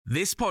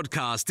This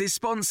podcast is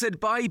sponsored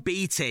by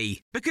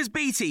BT, because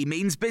BT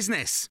means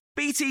business.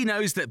 BT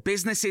knows that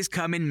businesses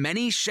come in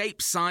many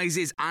shapes,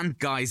 sizes and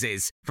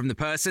guises, from the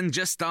person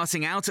just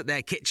starting out at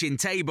their kitchen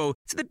table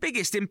to the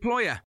biggest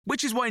employer,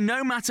 which is why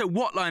no matter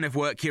what line of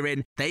work you're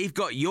in, they've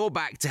got your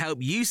back to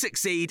help you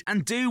succeed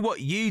and do what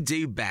you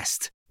do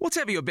best.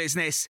 Whatever your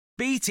business,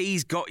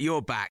 BT's got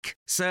your back.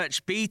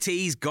 Search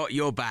BT's got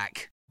your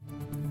back.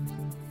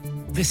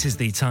 This is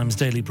the Times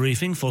Daily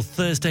Briefing for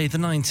Thursday the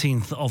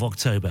 19th of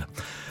October.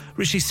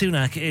 Rishi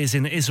Sunak is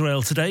in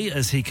Israel today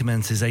as he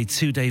commences a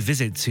two-day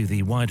visit to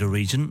the wider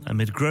region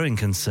amid growing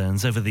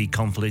concerns over the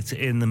conflict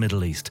in the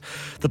Middle East.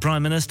 The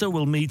Prime Minister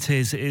will meet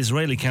his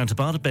Israeli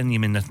counterpart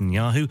Benjamin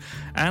Netanyahu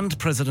and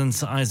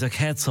President Isaac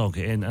Herzog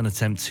in an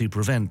attempt to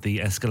prevent the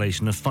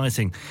escalation of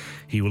fighting.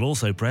 He will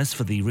also press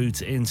for the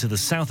route into the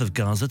south of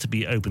Gaza to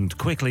be opened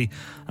quickly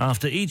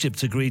after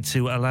Egypt agreed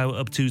to allow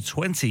up to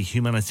 20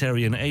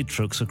 humanitarian aid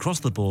trucks across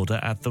the border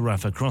at the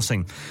Rafah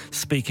crossing.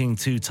 Speaking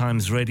to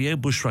Times Radio,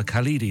 Bushra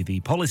Khalidi, the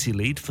policy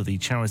lead for the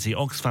charity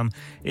Oxfam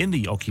in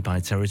the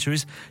occupied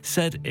territories,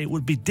 said it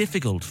would be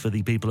difficult for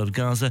the people of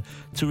Gaza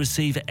to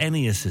receive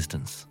any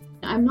assistance.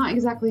 I'm not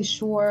exactly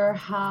sure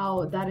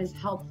how that is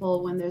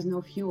helpful when there's no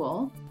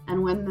fuel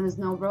and when there's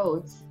no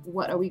roads.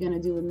 What are we going to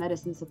do with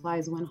medicine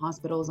supplies when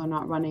hospitals are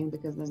not running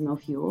because there's no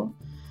fuel?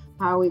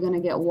 How are we going to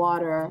get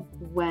water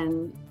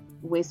when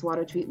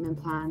wastewater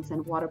treatment plants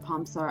and water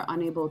pumps are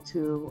unable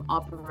to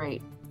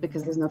operate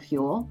because there's no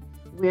fuel?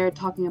 We're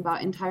talking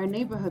about entire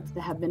neighborhoods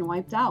that have been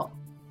wiped out.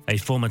 A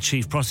former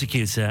chief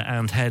prosecutor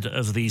and head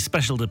of the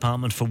Special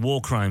Department for War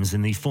Crimes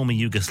in the former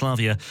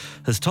Yugoslavia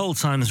has told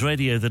Times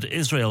Radio that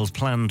Israel's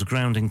planned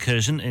ground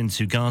incursion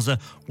into Gaza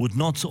would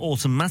not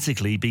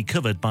automatically be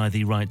covered by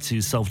the right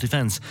to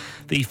self-defense.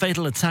 The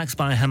fatal attacks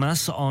by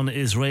Hamas on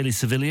Israeli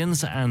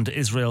civilians and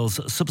Israel's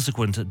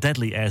subsequent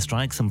deadly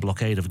airstrikes and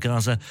blockade of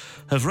Gaza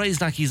have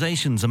raised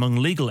accusations among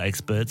legal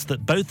experts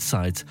that both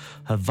sides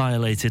have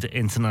violated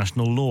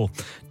international law.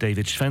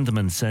 David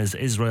Schwendeman says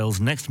Israel's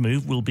next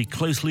move will be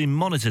closely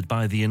monitored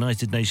by the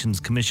United Nations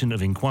Commission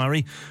of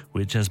Inquiry,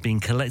 which has been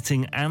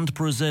collecting and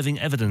preserving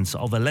evidence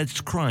of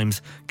alleged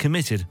crimes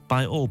committed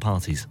by all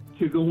parties.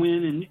 To go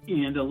in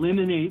and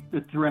eliminate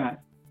the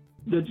threat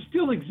that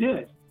still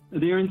exists.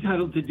 They're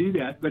entitled to do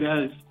that, but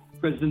as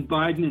President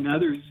Biden and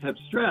others have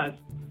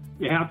stressed,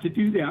 they have to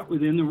do that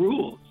within the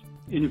rules.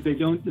 And if they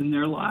don't, then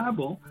they're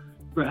liable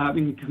for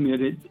having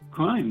committed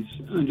crimes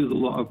under the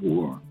law of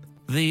war.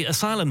 The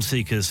asylum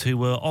seekers who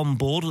were on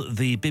board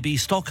the Bibi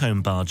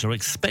Stockholm barge are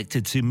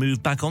expected to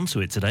move back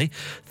onto it today.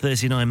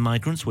 39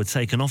 migrants were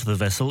taken off the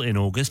vessel in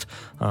August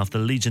after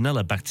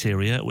Legionella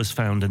bacteria was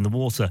found in the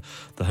water.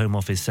 The Home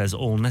Office says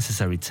all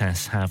necessary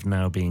tests have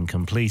now been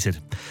completed.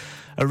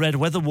 A red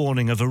weather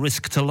warning of a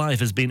risk to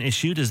life has been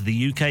issued as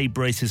the UK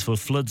braces for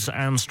floods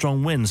and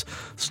strong winds.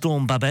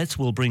 Storm Babette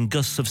will bring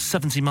gusts of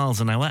 70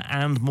 miles an hour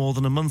and more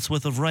than a month's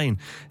worth of rain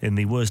in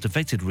the worst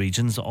affected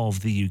regions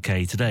of the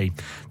UK today.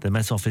 The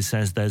Met Office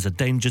says there's a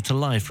danger to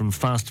life from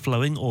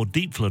fast-flowing or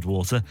deep flood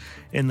water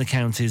in the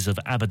counties of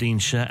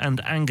Aberdeenshire and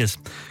Angus.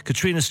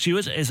 Katrina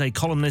Stewart is a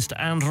columnist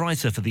and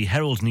writer for the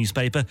Herald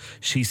newspaper.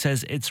 She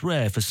says it's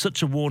rare for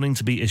such a warning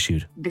to be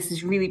issued. This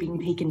is really being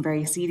taken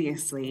very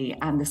seriously,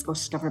 and the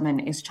Scottish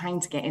Government is trying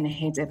to get in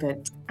ahead of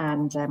it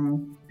and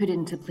put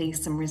into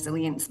place some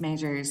resilience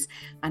measures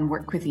and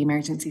work with the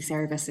emergency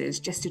services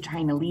just to try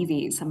and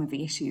alleviate some of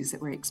the issues that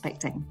we're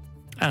expecting.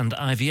 And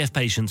IVF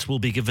patients will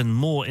be given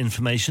more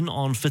information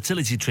on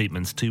fertility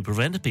treatments to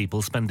prevent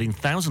people spending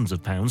thousands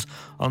of pounds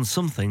on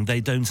something they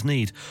don't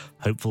need.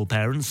 Hopeful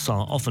parents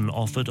are often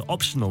offered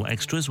optional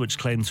extras which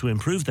claim to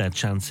improve their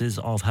chances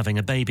of having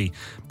a baby.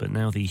 But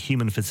now the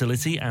Human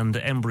Fertility and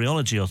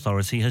Embryology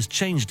Authority has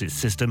changed its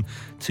system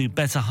to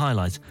better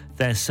highlight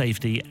their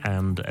safety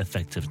and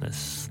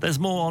effectiveness. There's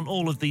more on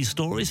all of these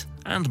stories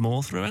and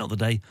more throughout the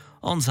day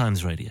on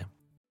Times Radio.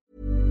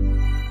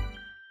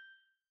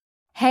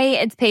 Hey,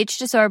 it's Paige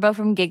DeSorbo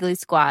from Giggly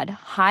Squad.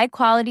 High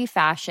quality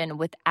fashion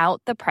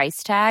without the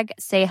price tag.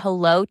 Say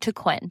hello to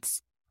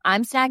Quince.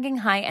 I'm snagging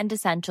high-end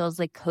essentials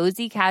like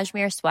cozy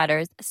cashmere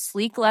sweaters,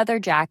 sleek leather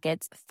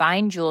jackets,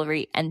 fine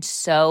jewelry, and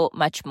so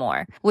much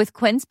more. With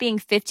Quince being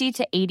 50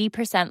 to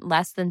 80%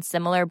 less than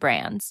similar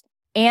brands.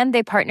 And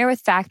they partner with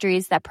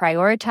factories that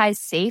prioritize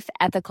safe,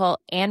 ethical,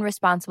 and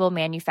responsible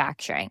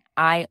manufacturing.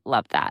 I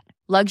love that.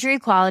 Luxury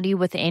quality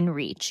within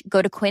reach.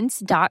 Go to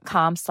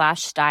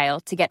quince.com/style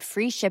to get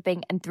free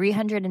shipping and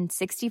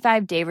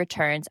 365-day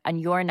returns on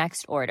your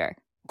next order.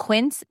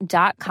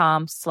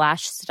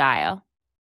 Quince.com/style.